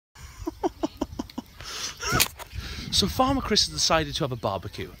So Farmer Chris has decided to have a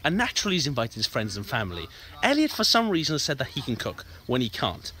barbecue, and naturally he's invited his friends and family. Elliot, for some reason, has said that he can cook when he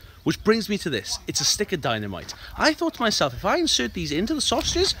can't. Which brings me to this. It's a stick of dynamite. I thought to myself, if I insert these into the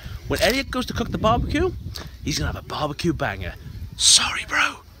sausages, when Elliot goes to cook the barbecue, he's going to have a barbecue banger. Sorry,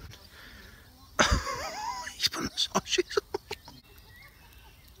 bro. He's putting the sausages on.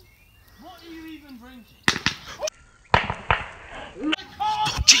 What are you even drinking?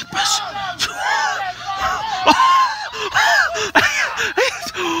 Oh, jeepers!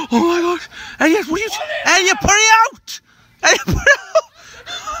 Oh my God! Elliot, what are you? Elliot, put it out! Elliot, put it out!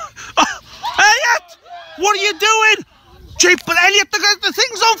 Oh, Elliot, what are you doing? Jeepers, Elliot, the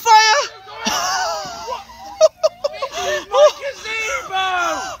thing's on fire!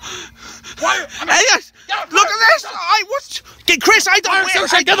 Elliot, look at this! Chris, I don't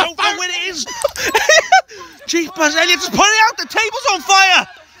know where it is. Jeepers, Elliot, just put it out. The table's on fire.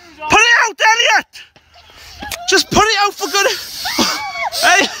 Put it out, Elliot. Just put it out for good.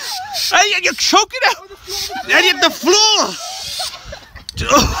 Elliot, you're choking out. Elliot, the floor.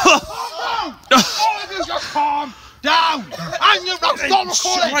 Just calm down. And you're not stop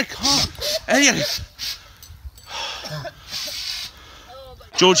recording. I can't. Elliot.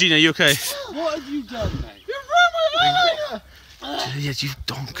 Georgina, you okay? What have you done, mate? You ruined my eyeliner. Elliot, you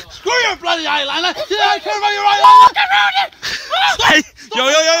donk. Screw your bloody eyeliner. You don't care about your eyeliner. Hey,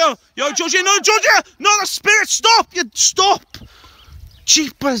 yo, Georgina, no, Georgina, no, the spirit, stop, stop.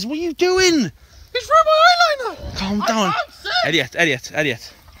 Jeepers, what are you doing? He's ruined my eyeliner. Calm down. Elliot,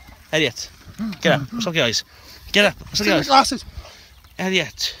 get up, what's up, guys? Get up, what's up, guys? Glasses.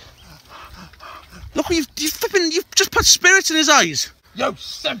 Elliot. Look, you've just put spirits in his eyes. You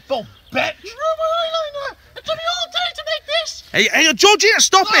simple bitch. You ruined my eyeliner. It took me all day to make this. Hey, Georgina,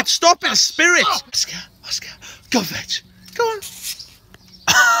 stop it, spirit. Oscar, go fetch. Go on.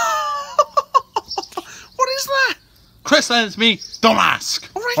 What is that? Chris lends me, don't ask.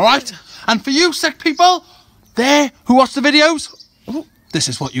 All right. All right? And for you sick people there who watch the videos, this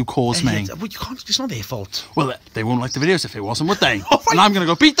is what you cause me. Well, you can't, it's not their fault. Well, they won't like the videos if it wasn't, would they? Right. And I'm going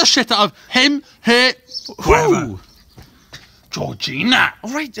to go beat the shit out of him, her, whoever. Georgina.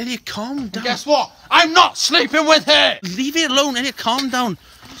 All right, Elliot, calm down. And guess what? I'm not sleeping with her. Leave it alone, Elliot, calm down.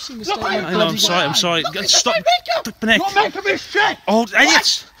 Look, I know, I'm sorry. Stop. You're making me shit. Oh,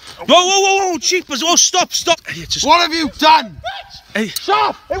 Elliot. Whoa, jeepers. Oh, stop. Elliot, just... What have you done? Elliot.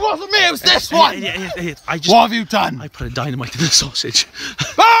 Stop. It wasn't me, it was this one. Elliot, What have you done? I put a dynamite in the sausage.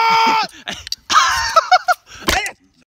 Ah!